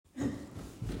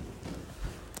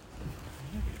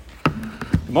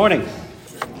Good morning.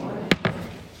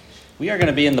 We are going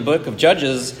to be in the book of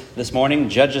Judges this morning,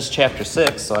 Judges chapter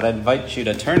 6. So I'd invite you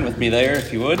to turn with me there,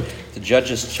 if you would, to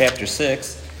Judges chapter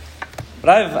 6. But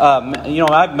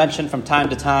I've mentioned from time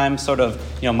to time sort of,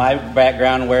 my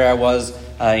background, where I was,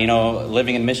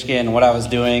 living in Michigan, what I was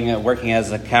doing, working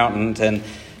as an accountant. And,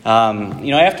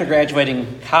 after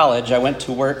graduating college, I went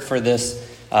to work for this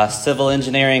civil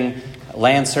engineering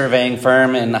land surveying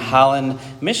firm in Holland,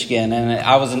 Michigan, and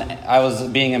I was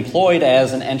being employed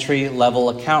as an entry-level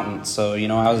accountant. So,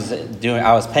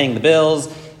 I was paying the bills,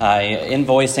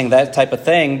 invoicing, that type of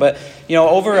thing. But,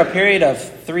 over a period of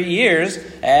 3 years,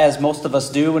 as most of us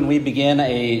do when we begin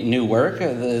a new work,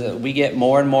 we get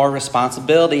more and more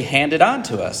responsibility handed on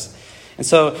to us. And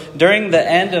so during the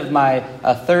end of my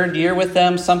third year with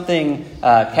them, something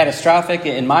catastrophic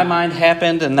in my mind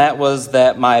happened, and that was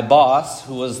that my boss,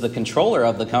 who was the controller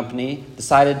of the company,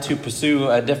 decided to pursue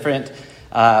a different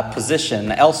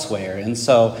position elsewhere. And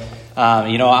so,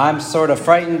 I'm sort of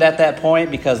frightened at that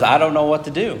point because I don't know what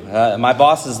to do. My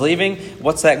boss is leaving.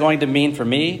 What's that going to mean for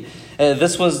me?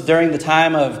 This was during the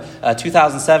time of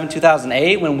 2007,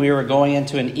 2008, when we were going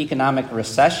into an economic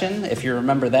recession, if you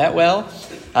remember that well.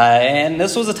 And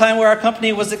this was a time where our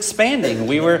company was expanding.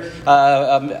 We were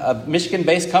a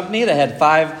Michigan-based company that had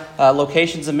 5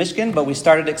 locations in Michigan, but we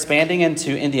started expanding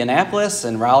into Indianapolis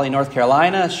and Raleigh, North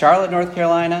Carolina, Charlotte, North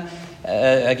Carolina,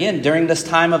 again, during this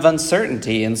time of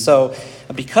uncertainty. And so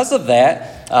because of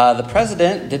that, the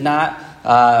president did not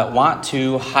want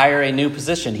to hire a new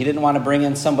position. He didn't want to bring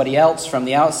in somebody else from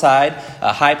the outside,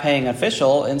 a high-paying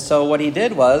official. And so what he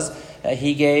did was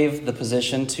he gave the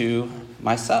position to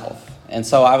myself. And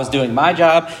so I was doing my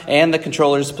job and the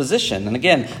controller's position. And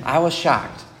again, I was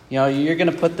shocked. You're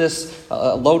going to put this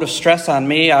load of stress on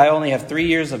me. I only have 3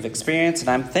 years of experience. And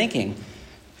I'm thinking,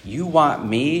 you want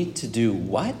me to do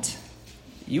what?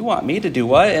 You want me to do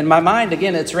what? In my mind,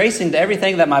 again, it's racing to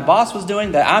everything that my boss was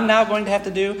doing that I'm now going to have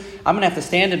to do. I'm going to have to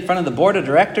stand in front of the board of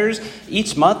directors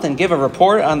each month and give a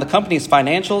report on the company's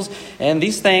financials. And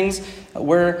these things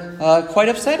were quite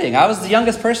upsetting. I was the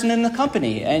youngest person in the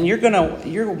company, and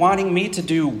you're wanting me to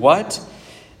do what?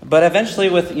 But eventually,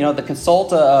 with the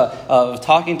consult of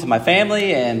talking to my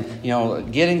family and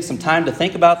getting some time to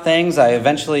think about things, I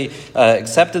eventually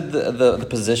accepted the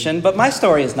position. But my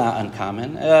story is not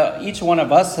uncommon. Each one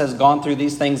of us has gone through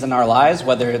these things in our lives,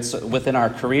 whether it's within our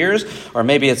careers or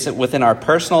maybe it's within our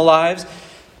personal lives.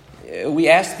 We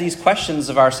ask these questions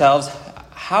of ourselves: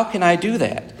 how can I do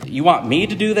that? You want me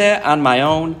to do that on my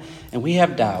own? And we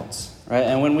have doubts. Right?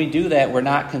 And when we do that, we're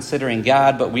not considering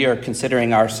God, but we are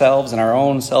considering ourselves and our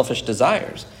own selfish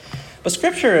desires. But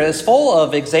Scripture is full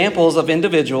of examples of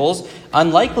individuals,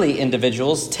 unlikely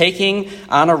individuals, taking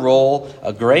on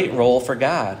a great role for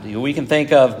God. We can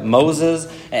think of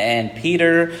Moses and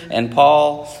Peter and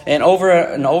Paul, and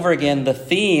over again, the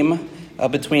theme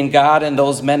between God and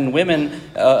those men and women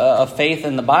of faith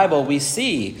in the Bible, we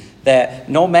see that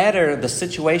no matter the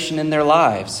situation in their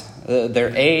lives,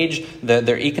 their age,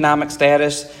 their economic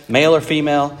status, male or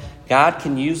female, God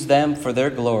can use them for their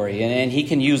glory, and He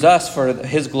can use us for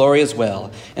His glory as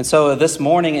well. And so this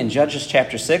morning in Judges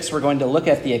chapter 6, we're going to look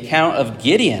at the account of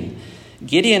Gideon.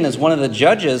 Gideon is one of the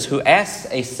judges who asks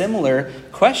a similar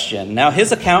question. Now,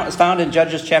 his account is found in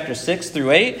Judges chapter 6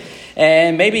 through 8,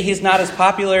 and maybe he's not as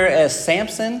popular as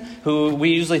Samson, who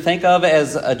we usually think of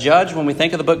as a judge when we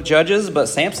think of the book Judges,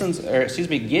 but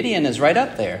Gideon is right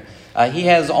up there. He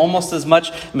has almost as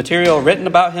much material written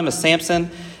about him as Samson.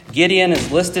 Gideon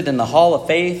is listed in the Hall of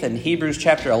Faith in Hebrews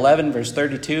chapter 11, verse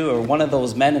 32, or one of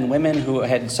those men and women who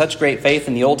had such great faith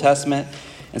in the Old Testament.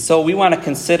 And so we want to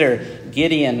consider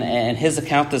Gideon and his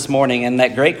account this morning and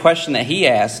that great question that he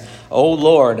asked: "O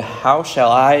Lord, how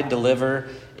shall I deliver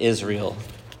Israel?"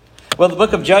 Well, the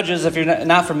book of Judges, if you're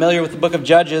not familiar with the book of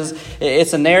Judges,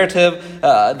 it's a narrative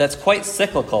that's quite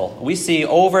cyclical. We see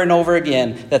over and over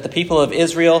again that the people of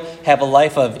Israel have a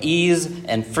life of ease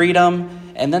and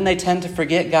freedom, and then they tend to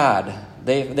forget God.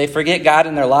 They forget God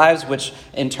in their lives, which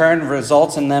in turn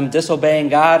results in them disobeying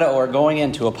God or going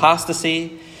into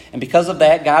apostasy. And because of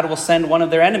that, God will send one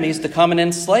of their enemies to come and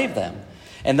enslave them.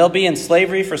 And they'll be in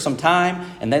slavery for some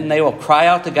time, and then they will cry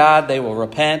out to God, they will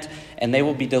repent, and they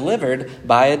will be delivered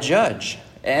by a judge.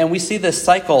 And we see this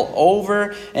cycle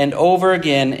over and over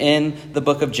again in the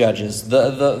book of Judges.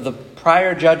 The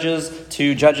prior judges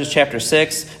to Judges chapter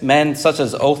 6, men such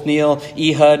as Othniel,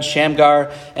 Ehud,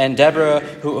 Shamgar, and Deborah,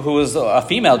 who was a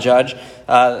female judge,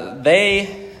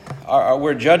 they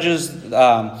were judges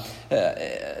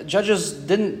judges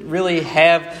didn't really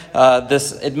have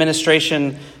this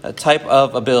administration type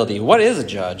of ability. What is a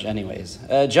judge, anyways?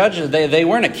 A judge, they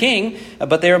weren't a king,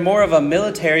 but they were more of a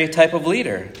military type of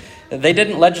leader. They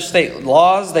didn't legislate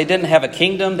laws. They didn't have a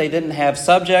kingdom. They didn't have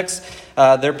subjects.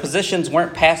 Their positions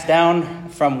weren't passed down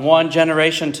from one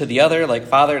generation to the other, like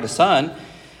father to son.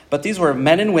 But these were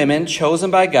men and women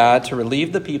chosen by God to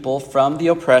relieve the people from the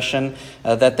oppression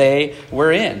that they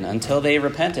were in until they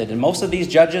repented. And most of these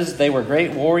judges, they were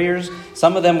great warriors.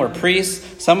 Some of them were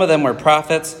priests. Some of them were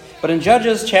prophets. But in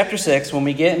Judges chapter 6, when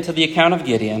we get into the account of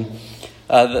Gideon,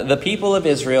 the people of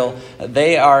Israel,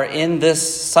 they are in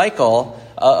this cycle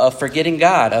of forgetting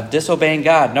God, of disobeying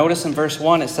God. Notice in verse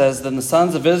 1, it says, "Then the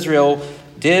sons of Israel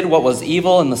did what was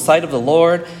evil in the sight of the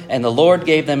Lord, and the Lord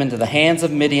gave them into the hands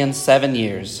of Midian 7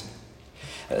 years."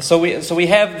 So we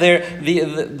have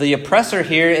the oppressor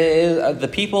here is the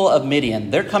people of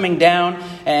Midian. They're coming down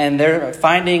and they're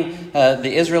finding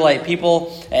the Israelite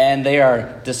people, and they are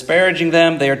disparaging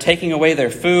them. They are taking away their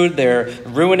food. They're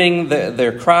ruining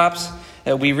their crops.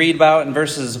 We read about in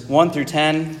verses 1 through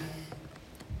 10.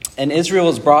 And Israel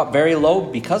was brought very low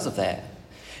because of that.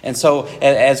 And so,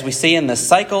 as we see in this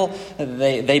cycle,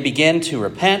 they begin to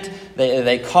repent.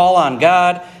 They call on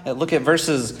God. Look at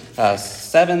verses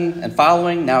 7 and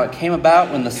following. "Now it came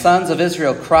about when the sons of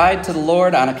Israel cried to the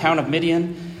Lord on account of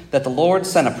Midian, that the Lord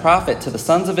sent a prophet to the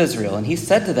sons of Israel. And he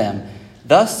said to them,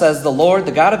 'Thus says the Lord,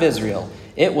 the God of Israel,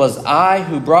 it was I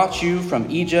who brought you from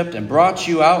Egypt and brought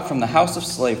you out from the house of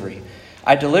slavery.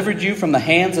 I delivered you from the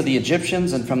hands of the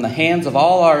Egyptians and from the hands of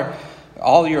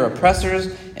all your oppressors,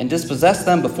 and dispossessed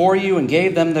them before you and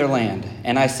gave them their land.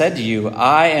 And I said to you,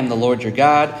 I am the Lord your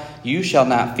God. You shall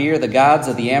not fear the gods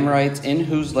of the Amorites in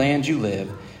whose land you live.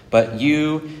 But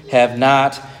you have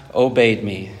not obeyed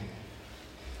me.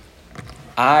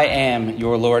 I am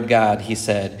your Lord God,' he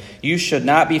said. 'You should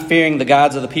not be fearing the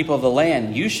gods of the people of the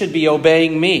land. You should be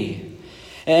obeying me.'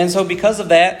 And so because of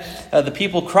that, the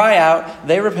people cry out,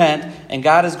 they repent, and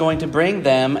God is going to bring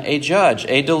them a judge,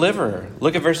 a deliverer.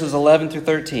 Look at verses 11 through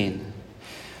 13.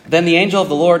 "Then the angel of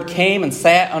the Lord came and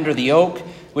sat under the oak,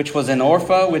 which was in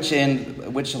Orpha,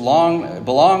 which long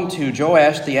belonged to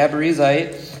Joash the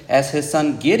Abiezrite, as his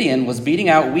son Gideon was beating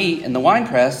out wheat in the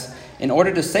winepress in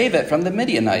order to save it from the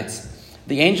Midianites.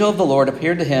 The angel of the Lord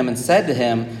appeared to him and said to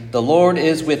him, 'The Lord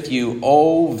is with you,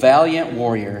 O valiant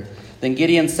warrior.' Then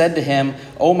Gideon said to him,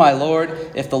 'O my Lord,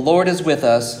 if the Lord is with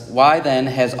us, why then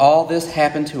has all this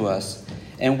happened to us?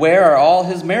 And where are all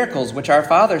his miracles which our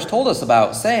fathers told us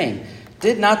about, saying,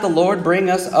 Did not the Lord bring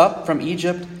us up from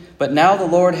Egypt? But now the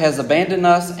Lord has abandoned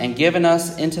us and given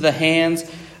us into the hands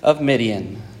of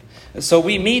Midian.'" So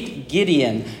we meet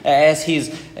Gideon as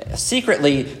he's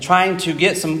secretly trying to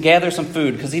gather some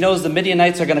food, because he knows the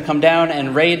Midianites are going to come down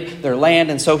and raid their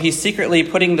land. And so he's secretly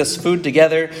putting this food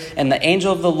together, and the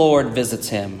angel of the Lord visits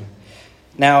him.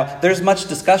 Now, there's much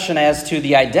discussion as to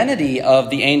the identity of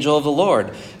the angel of the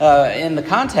Lord. In the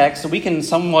context, we can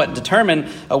somewhat determine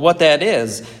what that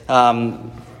is.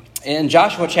 In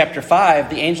Joshua chapter 5,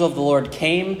 the angel of the Lord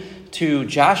came to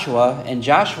Joshua, and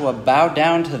Joshua bowed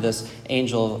down to this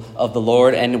angel of the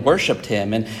Lord and worshipped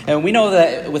him. And we know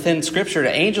that within Scripture,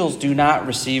 angels do not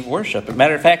receive worship. As a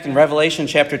matter of fact, in Revelation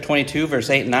chapter 22, verse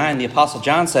 8 and 9, the Apostle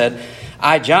John said,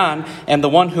 "I, John, am the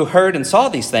one who heard and saw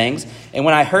these things. And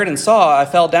when I heard and saw, I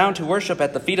fell down to worship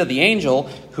at the feet of the angel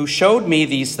who showed me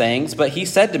these things. But he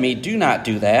said to me, 'Do not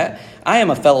do that. I am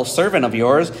a fellow servant of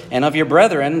yours and of your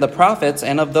brethren, the prophets,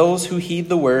 and of those who heed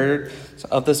the word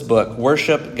of this book.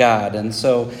 Worship God.'" And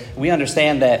so we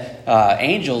understand that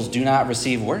angels do not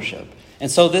receive worship. And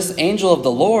so this angel of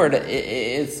the Lord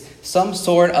is some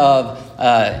sort of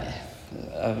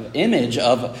image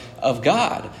of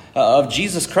God, of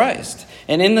Jesus Christ.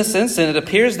 And in this instant, it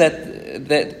appears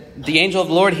that the angel of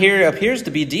the Lord here appears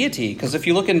to be deity. Because if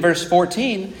you look in verse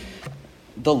 14,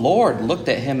 the Lord looked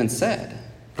at him and said.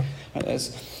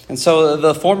 And so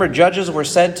the former judges were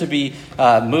said to be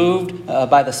moved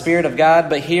by the Spirit of God.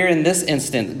 But here in this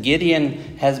instant,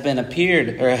 Gideon has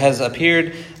appeared.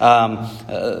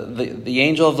 The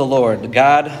angel of the Lord,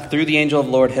 God, through the angel of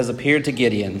the Lord, has appeared to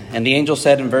Gideon. And the angel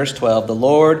said in verse 12, "The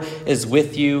Lord is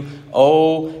with you,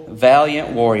 O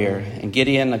valiant warrior." And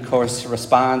Gideon, of course,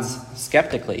 responds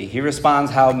skeptically. He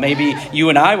responds how maybe you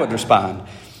and I would respond.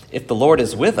 If the Lord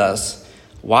is with us,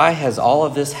 why has all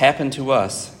of this happened to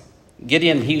us?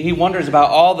 Gideon, he wonders about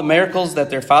all the miracles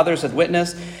that their fathers had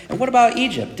witnessed. And what about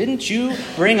Egypt? Didn't you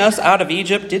bring us out of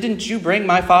Egypt? Didn't you bring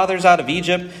my fathers out of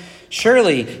Egypt?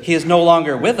 Surely he is no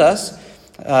longer with us,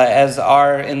 as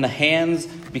are in the hands,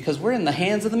 because we're in the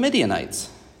hands of the Midianites.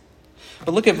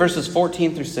 But look at verses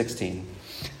 14 through 16.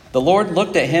 The Lord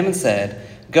looked at him and said,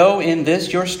 Go in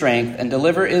this your strength and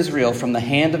deliver Israel from the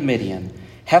hand of Midian.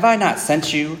 Have I not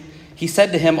sent you?" He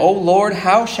said to him, "O Lord,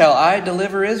 how shall I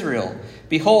deliver Israel?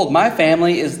 Behold, my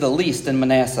family is the least in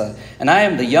Manasseh, and I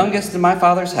am the youngest in my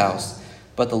father's house."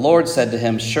 But the Lord said to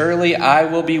him, "Surely I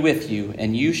will be with you,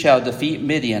 and you shall defeat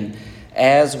Midian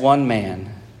as one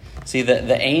man." See,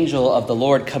 the angel of the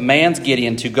Lord commands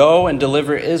Gideon to go and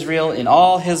deliver Israel in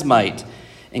all his might.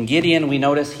 And Gideon, we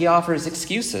notice, he offers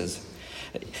excuses.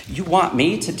 "You want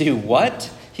me to do what?"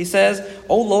 he says.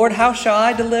 "O Lord, how shall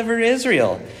I deliver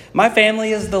Israel? My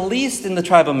family is the least in the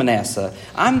tribe of Manasseh.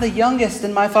 I'm the youngest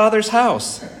in my father's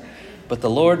house." But the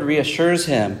Lord reassures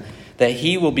him that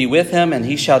he will be with him, and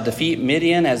he shall defeat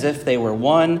Midian as if they were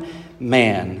one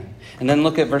man. And then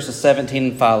look at verses 17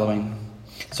 and following.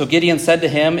 "So Gideon said to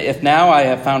him, 'If now I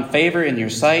have found favor in your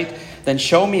sight, then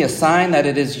show me a sign that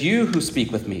it is you who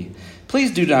speak with me.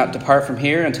 Please do not depart from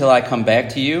here until I come back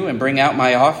to you and bring out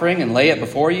my offering and lay it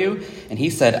before you.' And he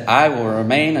said, 'I will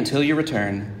remain until you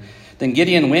return.' Then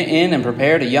Gideon went in and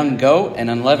prepared a young goat and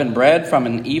unleavened bread from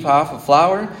an ephah of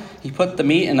flour. He put the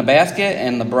meat in a basket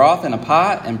and the broth in a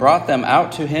pot and brought them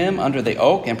out to him under the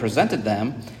oak and presented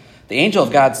them. The angel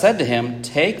of God said to him,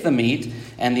 'Take the meat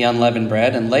and the unleavened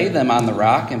bread and lay them on the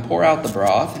rock and pour out the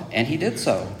broth.' And he did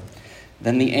so.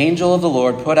 Then the angel of the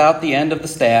Lord put out the end of the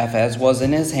staff as was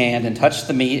in his hand and touched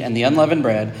the meat and the unleavened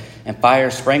bread, and fire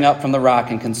sprang up from the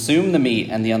rock and consumed the meat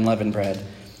and the unleavened bread.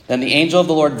 Then the angel of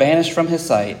the Lord vanished from his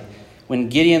sight. When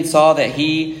Gideon saw that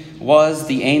he was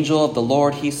the angel of the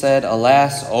Lord, he said,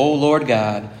 'Alas, O Lord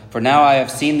God, for now I have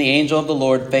seen the angel of the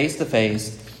Lord face to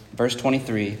face.'" Verse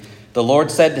 23, "The Lord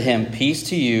said to him, 'Peace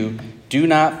to you, do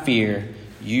not fear,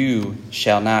 you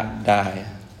shall not die.'"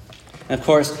 And of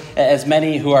course, as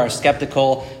many who are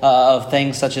skeptical of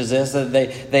things such as this,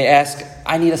 they ask,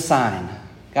 "I need a sign.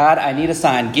 God, I need a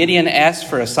sign." Gideon asks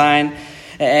for a sign,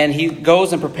 and he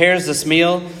goes and prepares this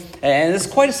meal. And it's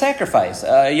quite a sacrifice.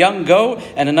 A young goat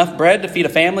and enough bread to feed a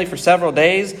family for several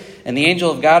days. And the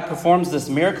angel of God performs this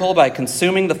miracle by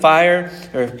consuming the fire,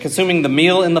 or consuming the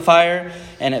meal in the fire.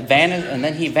 And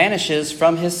then he vanishes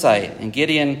from his sight. And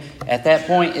Gideon, at that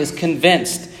point, is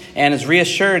convinced and is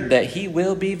reassured that he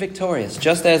will be victorious,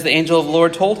 just as the angel of the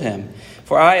Lord told him.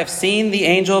 "For I have seen the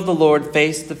angel of the Lord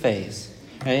face to face."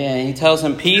 And he tells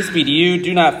him, "Peace be to you,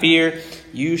 do not fear,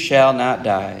 you shall not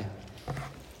die."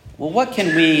 Well, what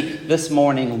can we this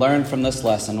morning learn from this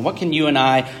lesson? What can you and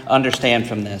I understand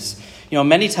from this? You know,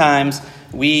 many times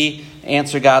we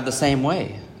answer God the same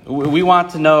way. We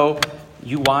want to know,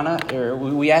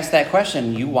 we ask that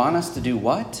question, you want us to do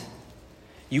what?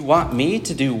 You want me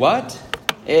to do what?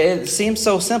 It seems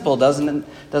so simple, doesn't it?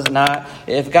 Does it not?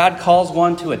 If God calls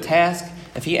one to a task,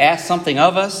 if he asks something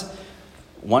of us,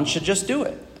 one should just do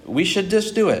it. We should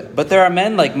just do it. But there are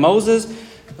men like Moses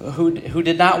who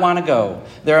did not want to go.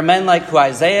 There are men like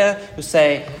Isaiah who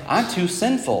say, "I'm too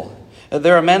sinful."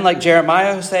 There are men like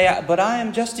Jeremiah who say, "But I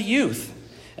am just a youth."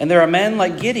 And there are men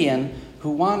like Gideon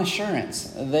who want assurance.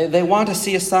 They want to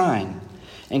see a sign.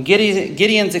 And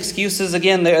Gideon's excuses,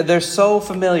 again, they're so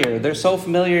familiar. They're so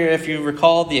familiar if you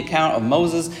recall the account of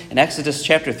Moses in Exodus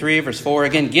chapter 3, verse 4.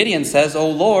 Again, Gideon says, "O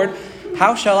Lord,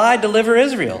 how shall I deliver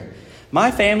Israel? My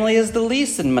family is the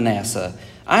least in Manasseh.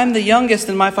 I am the youngest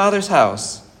in my father's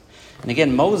house." And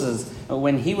again, Moses,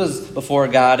 when he was before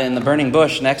God in the burning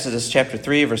bush in Exodus chapter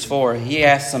 3, verse 4, he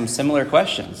asked some similar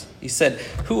questions. He said,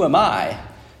 "Who am I?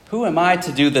 Who am I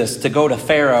to do this, to go to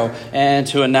Pharaoh and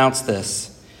to announce this?"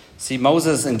 See,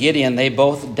 Moses and Gideon, they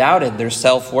both doubted their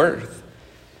self-worth.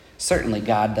 Certainly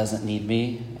God doesn't need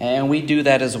me, and we do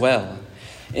that as well.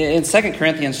 In 2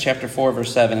 Corinthians chapter 4,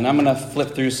 verse 7, and I'm going to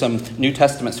flip through some New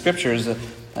Testament scriptures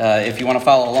if you want to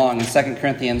follow along. In 2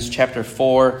 Corinthians chapter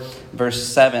 4, verse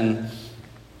 7,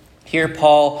 here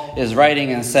Paul is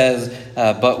writing and says,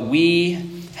 "But we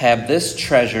have this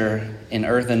treasure in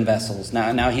earthen vessels."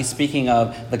 Now he's speaking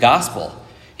of the gospel.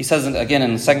 He says again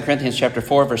in 2 Corinthians chapter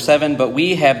 4, verse 7, "But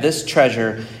we have this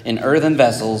treasure in earthen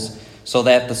vessels, so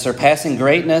that the surpassing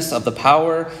greatness of the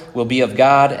power will be of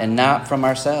God and not from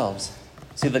ourselves."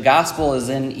 See, the gospel is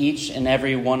in each and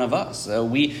every one of us.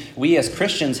 We as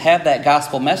Christians have that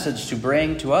gospel message to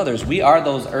bring to others. We are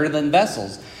those earthen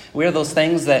vessels. We are those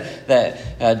things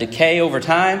that decay over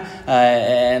time,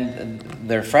 and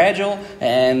they're fragile,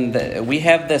 and we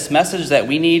have this message that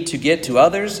we need to get to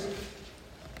others.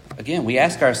 Again, we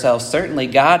ask ourselves, certainly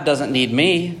God doesn't need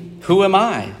me. Who am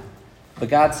I? But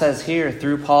God says here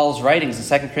through Paul's writings in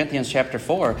 2 Corinthians chapter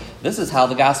 4, this is how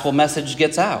the gospel message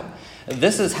gets out.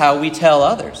 This is how we tell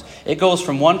others. It goes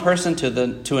from one person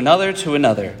to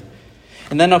another.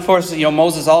 And then, of course,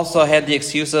 Moses also had the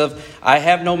excuse of, "I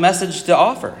have no message to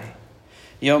offer."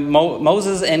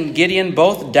 Moses and Gideon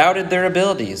both doubted their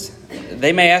abilities.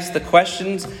 They may ask the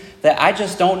questions that I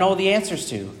just don't know the answers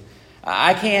to.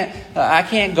 I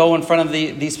can't go in front of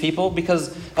these people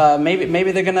because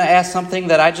maybe they're going to ask something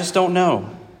that I just don't know.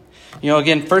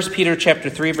 Again, 1 Peter chapter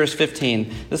 3, verse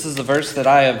 15. This is the verse that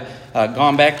I have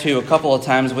gone back to a couple of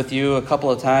times with you, a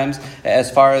couple of times, as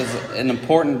far as an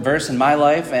important verse in my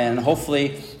life. And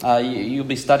hopefully you'll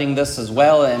be studying this as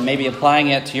well and maybe applying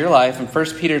it to your life. In 1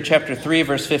 Peter chapter 3,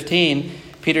 verse 15,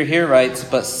 Peter here writes,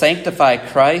 "But sanctify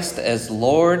Christ as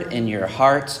Lord in your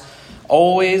hearts,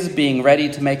 always being ready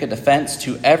to make a defense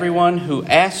to everyone who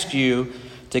asks you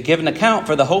to give an account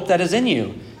for the hope that is in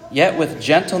you, yet with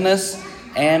gentleness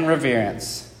and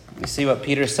reverence." You see what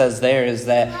Peter says there is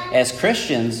that as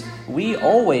Christians, we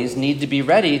always need to be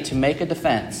ready to make a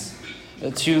defense,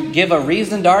 to give a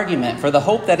reasoned argument for the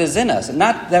hope that is in us.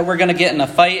 Not that we're going to get in a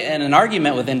fight and an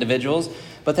argument with individuals,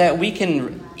 but that we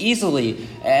can easily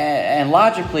and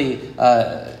logically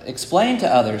explain to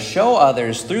others, show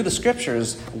others through the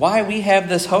Scriptures why we have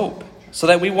this hope, so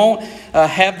that we won't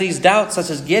have these doubts such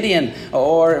as Gideon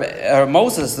or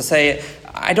Moses to say,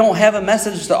 I don't have a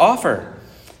message to offer.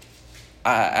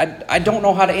 I don't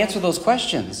know how to answer those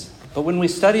questions. But when we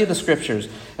study the Scriptures,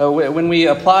 when we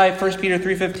apply 1 Peter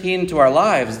 3:15 to our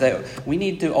lives, that we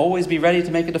need to always be ready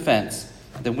to make a defense,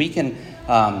 that we can,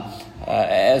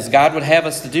 as God would have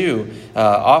us to do,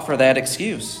 offer that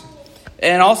excuse.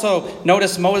 And also,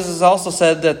 notice Moses also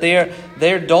said that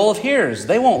they're dull of hearers.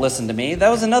 They won't listen to me. That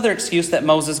was another excuse that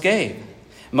Moses gave.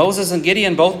 Moses and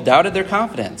Gideon both doubted their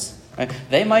confidence. Right?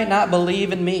 They might not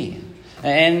believe in me.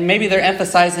 And maybe they're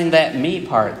emphasizing that me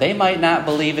part. They might not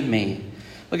believe in me.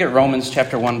 Look at Romans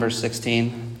chapter 1, verse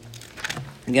 16.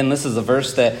 Again, this is a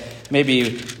verse that may be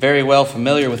very well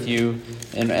familiar with you.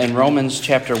 In Romans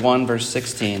chapter 1, verse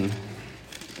 16,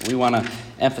 we want to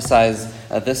emphasize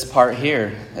this part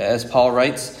here. As Paul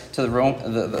writes to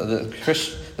the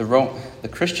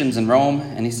Christians in Rome,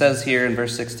 and he says here in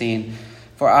verse 16,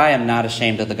 "For I am not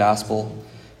ashamed of the gospel,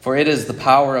 for it is the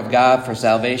power of God for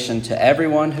salvation to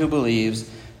everyone who believes,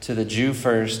 to the Jew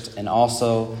first and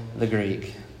also the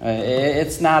Greek."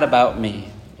 It's not about me.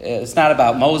 It's not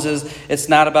about Moses. It's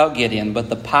not about Gideon. But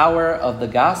the power of the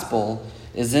gospel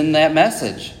is in that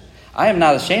message. I am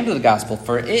not ashamed of the gospel,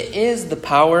 for it is the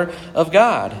power of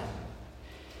God.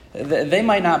 They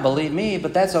might not believe me,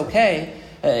 but that's okay.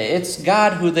 It's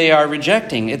God who they are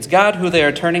rejecting. It's God who they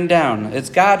are turning down. It's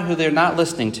God who they're not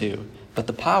listening to. But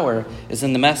the power is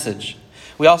in the message.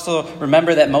 We also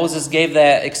remember that Moses gave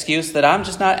that excuse that I'm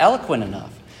just not eloquent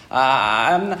enough.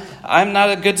 I'm not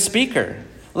a good speaker.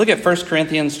 Look at 1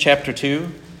 Corinthians chapter 2.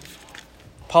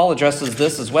 Paul addresses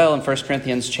this as well in 1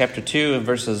 Corinthians chapter 2 and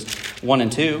verses 1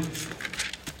 and 2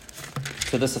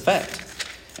 to this effect.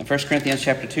 In 1 Corinthians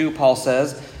chapter 2, Paul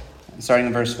says, starting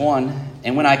in verse 1,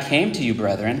 "And when I came to you,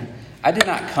 brethren, I did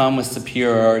not come with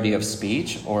superiority of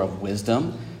speech or of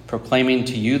wisdom, proclaiming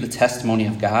to you the testimony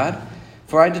of God.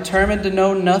 For I determined to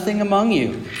know nothing among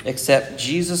you except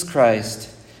Jesus Christ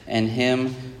and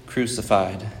Him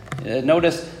crucified."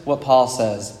 Notice what Paul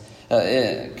says.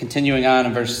 Continuing on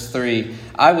in verse 3,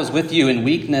 "I was with you in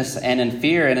weakness and in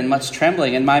fear and in much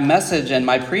trembling, and my message and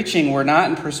my preaching were not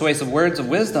in persuasive words of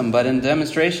wisdom, but in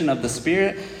demonstration of the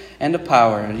Spirit and of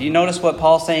power." You notice what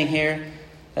Paul's saying here?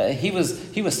 He was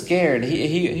scared.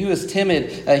 He was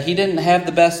timid. He didn't have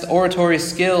the best oratory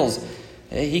skills.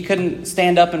 He couldn't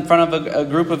stand up in front of a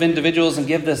group of individuals and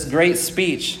give this great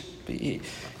speech.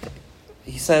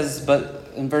 He says,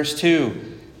 but in verse 2,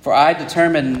 "For I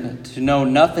determined to know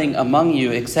nothing among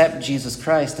you except Jesus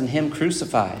Christ and Him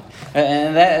crucified."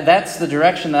 And that's the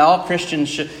direction that all Christians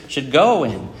should go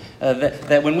in.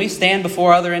 That when we stand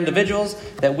before other individuals,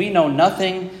 that we know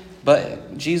nothing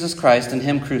but Jesus Christ and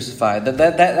Him crucified.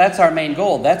 That's our main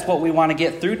goal. That's what we want to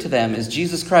get through to them, is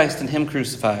Jesus Christ and Him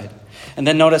crucified. And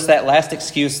then notice that last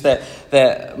excuse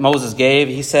that Moses gave.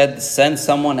 He said, "Send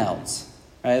someone else."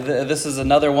 Right? This is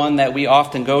another one that we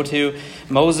often go to.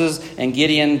 Moses and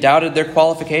Gideon doubted their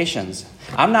qualifications.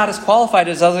 I'm not as qualified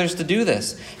as others to do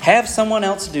this. Have someone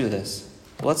else do this.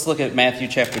 Let's look at Matthew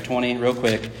chapter 20 real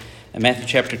quick. In Matthew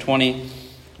chapter 20,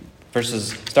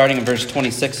 starting in verse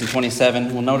 26 and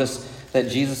 27, we'll notice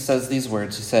that Jesus says these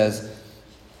words. He says,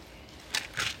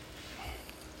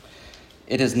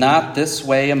 "It is not this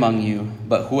way among you,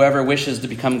 but whoever wishes to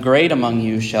become great among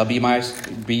you shall be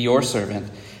your servant,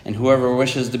 and whoever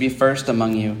wishes to be first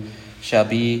among you shall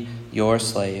be your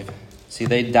slave." See,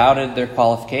 they doubted their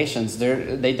qualifications.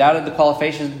 They doubted the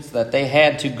qualifications that they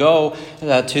had to go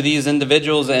to these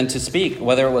individuals and to speak,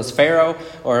 whether it was Pharaoh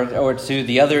or to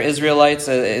the other Israelites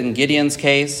in Gideon's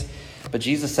case. But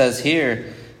Jesus says here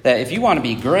that if you want to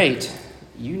be great,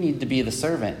 you need to be the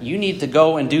servant. You need to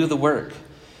go and do the work.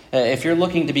 If you're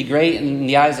looking to be great in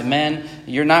the eyes of men,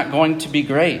 you're not going to be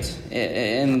great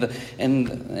in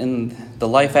the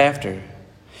life after.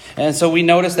 And so we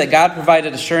notice that God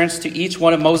provided assurance to each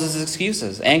one of Moses'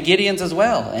 excuses, and Gideon's as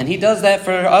well. And he does that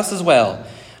for us as well.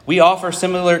 We offer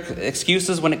similar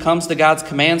excuses when it comes to God's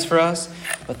commands for us,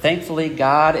 but thankfully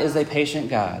God is a patient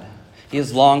God. He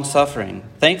is long-suffering.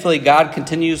 Thankfully, God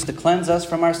continues to cleanse us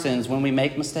from our sins when we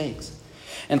make mistakes.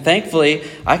 And thankfully,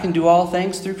 I can do all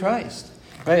things through Christ.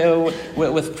 Right?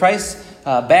 With Christ's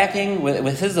backing,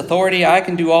 with his authority, I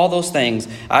can do all those things.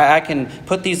 I can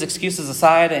put these excuses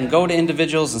aside and go to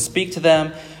individuals and speak to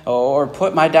them, or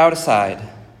put my doubt aside.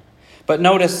 But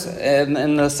notice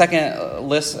in the second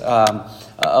list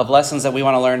of lessons that we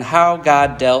want to learn, how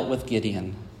God dealt with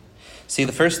Gideon. See,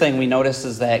 the first thing we notice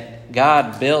is that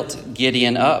God built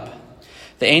Gideon up.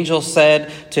 The angel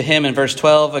said to him in verse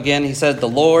 12, again, he said, "The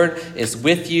Lord is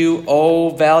with you, O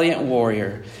valiant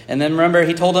warrior." And then remember,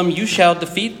 he told him, "You shall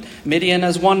defeat Midian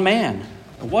as one man."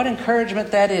 What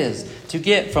encouragement that is to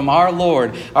get from our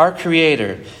Lord, our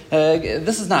Creator.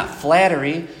 This is not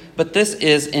flattery, but this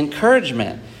is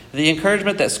encouragement. The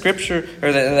encouragement that Scripture,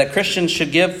 or that Christians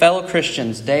should give fellow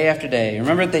Christians day after day.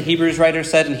 Remember what the Hebrews writer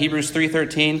said in Hebrews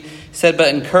 3:13? He said, "But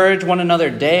encourage one another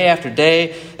day after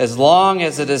day, as long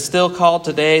as it is still called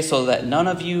today, so that none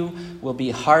of you will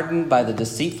be hardened by the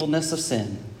deceitfulness of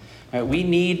sin." Right, we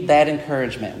need that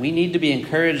encouragement. We need to be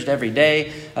encouraged every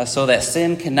day so that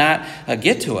sin cannot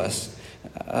get to us.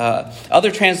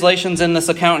 Other translations in this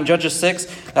account in Judges 6,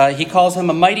 he calls him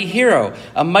a mighty hero,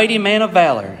 a mighty man of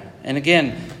valor. And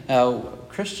again,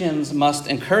 Christians must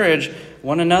encourage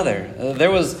one another.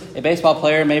 There was a baseball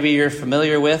player maybe you're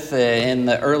familiar with in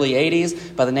the early 80s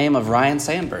by the name of Ryne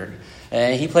Sandberg.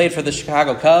 He played for the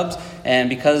Chicago Cubs, and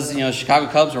because Chicago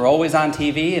Cubs were always on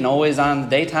TV and always on the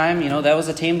daytime, that was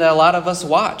a team that a lot of us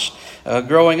watched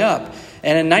growing up.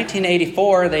 And in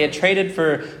 1984, they had traded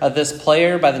for this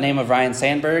player by the name of Ryne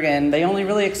Sandberg, and they only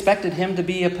really expected him to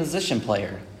be a position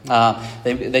player.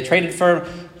 They traded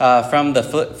from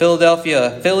the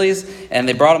Philadelphia Phillies, and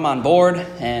they brought him on board,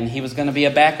 and he was going to be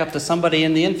a backup to somebody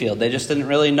in the infield. They just didn't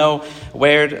really know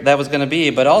where that was going to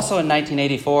be. But also in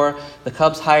 1984, the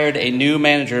Cubs hired a new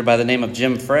manager by the name of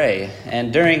Jim Frey.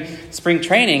 And during spring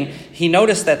training, he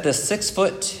noticed that this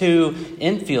 6'2"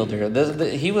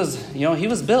 infielder, he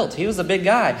was built. He was a big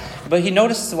guy. But he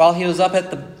noticed while he was up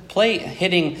at the plate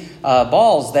hitting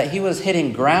balls that he was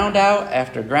hitting ground out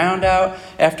after ground out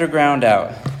after ground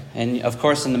out. And of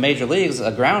course, in the major leagues,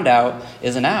 a ground out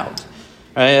is an out.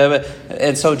 Right?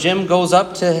 And so Jim goes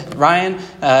up to Ryan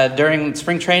during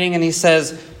spring training and he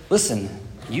says, "Listen,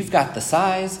 you've got the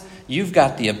size, you've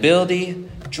got the ability,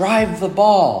 drive the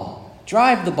ball.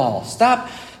 Drive the ball. Stop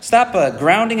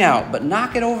grounding out, but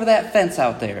knock it over that fence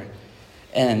out there."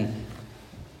 And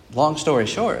long story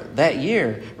short, that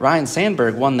year, Ryne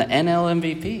Sandberg won the NL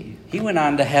MVP. He went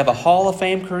on to have a Hall of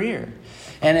Fame career.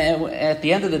 And at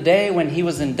the end of the day, when he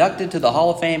was inducted to the Hall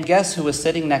of Fame, guess who was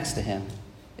sitting next to him?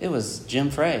 It was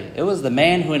Jim Frey. It was the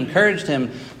man who encouraged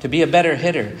him to be a better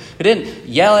hitter. Who didn't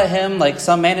yell at him like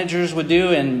some managers would do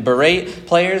and berate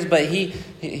players, but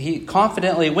he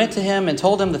confidently went to him and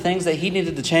told him the things that he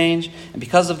needed to change. And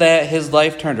because of that, his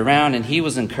life turned around and he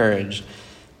was encouraged.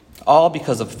 All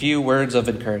because of a few words of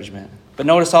encouragement. But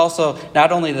notice also,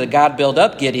 not only did God build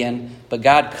up Gideon, but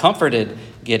God comforted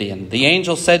Gideon. The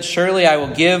angel said, "Surely I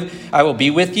will be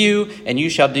with you, and you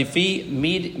shall defeat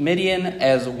Midian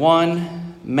as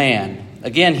one man."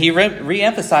 Again, he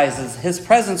re-emphasizes his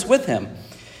presence with him.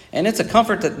 And it's a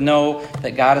comfort to know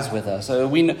that God is with us.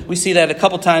 We see that a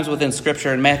couple times within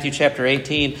Scripture in Matthew chapter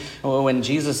 18 when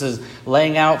Jesus is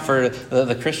laying out for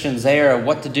the Christians there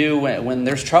what to do when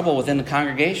there's trouble within the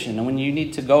congregation and when you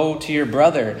need to go to your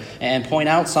brother and point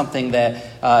out something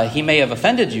that he may have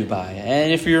offended you by.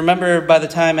 And if you remember by the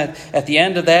time at the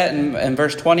end of that in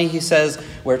verse 20, he says,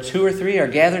 "Where 2 or 3 are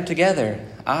gathered together,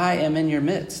 I am in your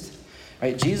midst."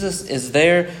 Right? Jesus is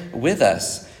there with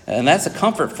us. And that's a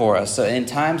comfort for us in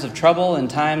times of trouble, in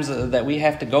times that we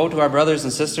have to go to our brothers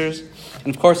and sisters.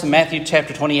 And of course, in Matthew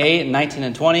chapter 28 and 19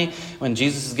 and 20, when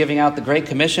Jesus is giving out the Great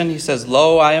Commission, he says,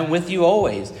 "Lo, I am with you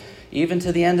always, even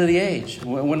to the end of the age."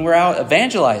 When we're out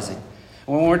evangelizing,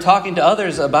 when we're talking to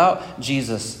others about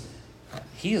Jesus,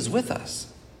 he is with us.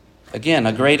 Again,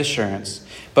 a great assurance.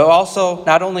 But also,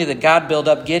 not only did God build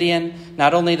up Gideon,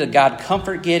 not only did God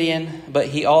comfort Gideon, but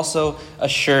he also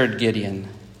assured Gideon.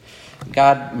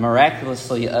 God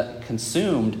miraculously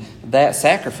consumed that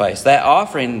sacrifice, that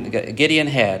offering Gideon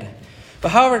had. But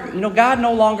however, God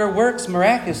no longer works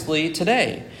miraculously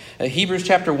today. Hebrews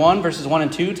chapter 1, verses 1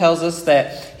 and 2 tells us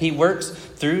that he works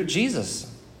through Jesus.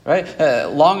 Right?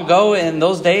 Long ago in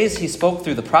those days, he spoke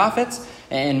through the prophets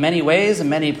in many ways and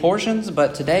many portions,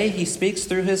 but today he speaks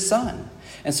through his Son.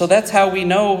 And so that's how we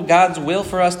know God's will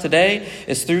for us today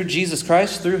is through Jesus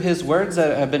Christ, through his words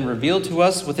that have been revealed to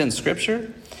us within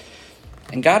Scripture.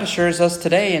 And God assures us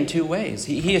today in two ways.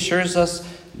 He assures us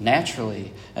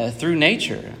naturally, through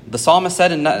nature. The psalmist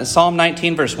said in Psalm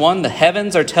 19, verse 1, "The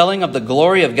heavens are telling of the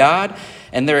glory of God,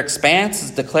 and their expanse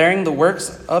is declaring the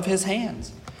works of his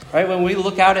hands." Right? When we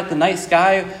look out at the night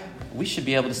sky, we should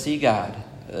be able to see God.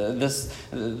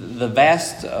 The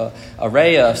vast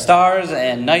array of stars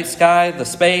and night sky, the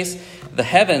space, the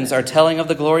heavens are telling of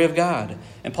the glory of God.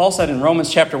 And Paul said in Romans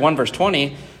chapter 1, verse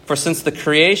 20, "For since the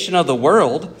creation of the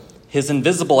world, his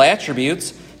invisible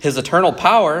attributes, his eternal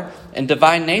power, and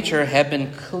divine nature have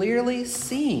been clearly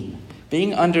seen,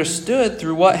 being understood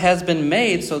through what has been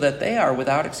made, so that they are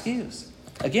without excuse."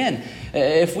 Again,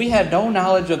 if we had no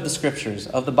knowledge of the Scriptures,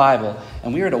 of the Bible,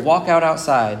 and we were to walk out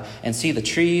outside and see the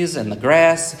trees and the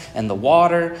grass and the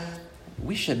water,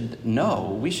 we should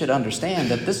know, we should understand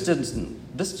that this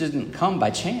didn't come by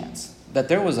chance, that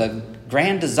there was a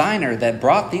grand designer that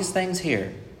brought these things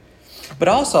here. But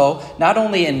also, not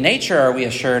only in nature are we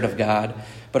assured of God,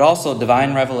 but also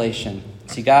divine revelation.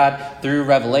 See, God, through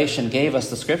revelation, gave us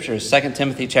the Scriptures. 2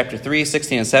 Timothy chapter 3,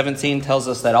 16 and 17 tells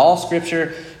us that all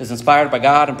Scripture is inspired by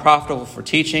God and profitable for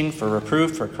teaching, for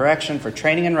reproof, for correction, for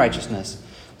training in righteousness,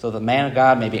 so the man of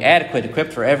God may be adequate,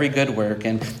 equipped for every good work.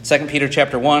 And 2 Peter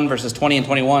chapter 1, verses 20 and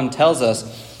 21 tells us,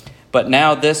 "But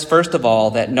now this, first of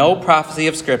all, that no prophecy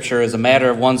of Scripture is a matter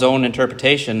of one's own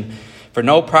interpretation, for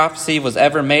no prophecy was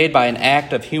ever made by an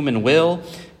act of human will,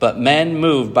 but men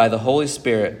moved by the Holy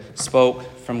Spirit spoke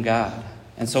from God."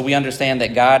 And so we understand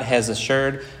that God has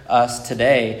assured us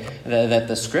today that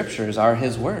the Scriptures are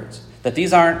his words. That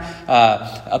these aren't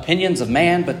opinions of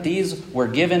man, but these were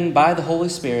given by the Holy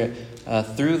Spirit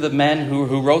through the men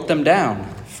who wrote them down,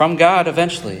 from God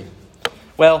eventually.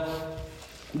 Well,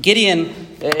 Gideon,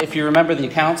 if you remember the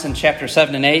accounts in chapter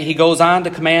 7 and 8, he goes on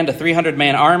to command a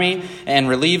 300-man army and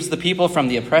relieves the people from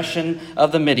the oppression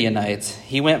of the Midianites.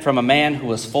 He went from a man who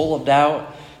was full of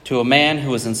doubt to a man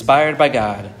who was inspired by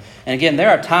God. And again, there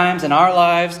are times in our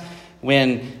lives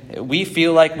when we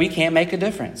feel like we can't make a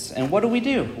difference. And what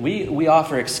do? We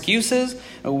offer excuses.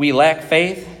 We lack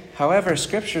faith. However,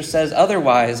 Scripture says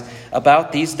otherwise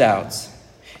about these doubts.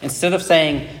 Instead of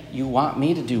saying, "You want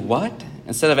me to do what?"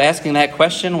 Instead of asking that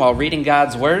question while reading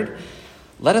God's Word,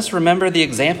 let us remember the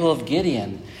example of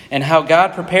Gideon and how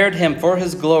God prepared him for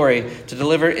his glory to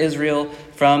deliver Israel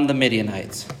from the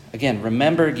Midianites. Again,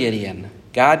 remember Gideon.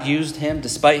 God used him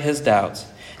despite his doubts.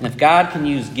 And if God can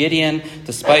use Gideon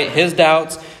despite his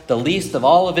doubts, the least of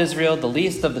all of Israel, the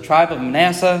least of the tribe of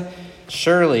Manasseh,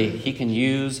 surely he can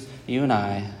use you and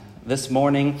I. This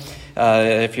morning,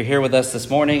 if you're here with us this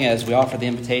morning as we offer the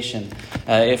invitation,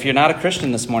 if you're not a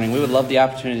Christian this morning, we would love the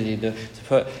opportunity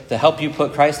to help you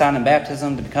put Christ on in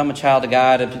baptism, to become a child of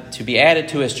God, to be added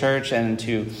to his church, and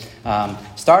to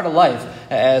start a life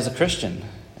as a Christian.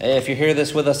 If you're here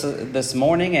with us this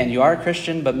morning and you are a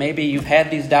Christian, but maybe you've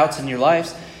had these doubts in your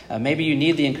lives, maybe you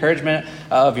need the encouragement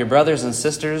of your brothers and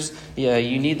sisters.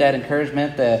 You need that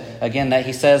encouragement that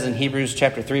he says in Hebrews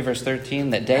chapter 3, verse 13,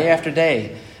 that day after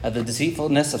day, the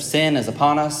deceitfulness of sin is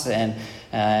upon us,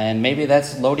 and maybe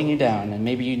that's loading you down, and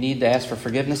maybe you need to ask for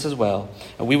forgiveness as well.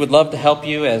 We would love to help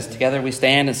you as together we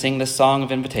stand and sing this song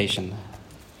of invitation.